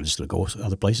children are just going to go to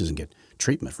other places and get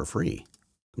treatment for free.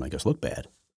 Make us look bad.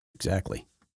 Exactly,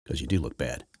 because you do look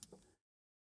bad.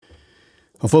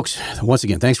 Well, folks, once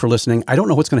again, thanks for listening. I don't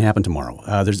know what's going to happen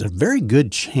tomorrow. There's a very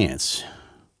good chance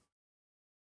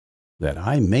that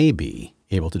I may be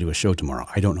able to do a show tomorrow.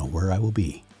 I don't know where I will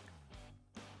be.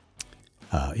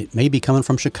 It may be coming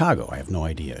from Chicago. I have no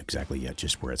idea exactly yet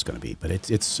just where it's going to be, but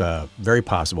it's very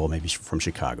possible, maybe from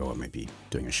Chicago. I may be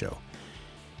doing a show.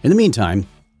 In the meantime,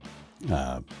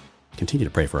 continue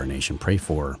to pray for our nation. Pray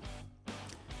for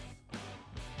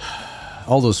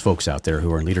all those folks out there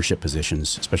who are in leadership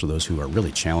positions, especially those who are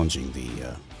really challenging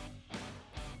the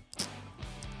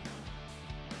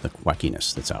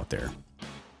wackiness that's out there.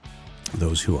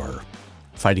 Those who are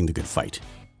fighting the good fight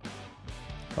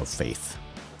of faith.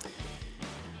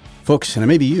 Folks, and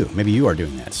maybe you are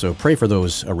doing that. So pray for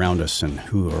those around us and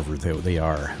whoever they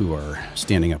are who are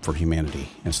standing up for humanity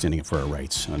and standing up for our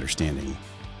rights and understanding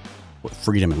what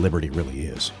freedom and liberty really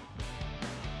is.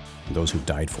 And those who've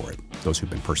died for it, those who've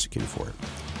been persecuted for it.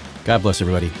 God bless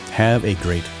everybody. Have a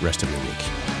great rest of your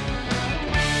week.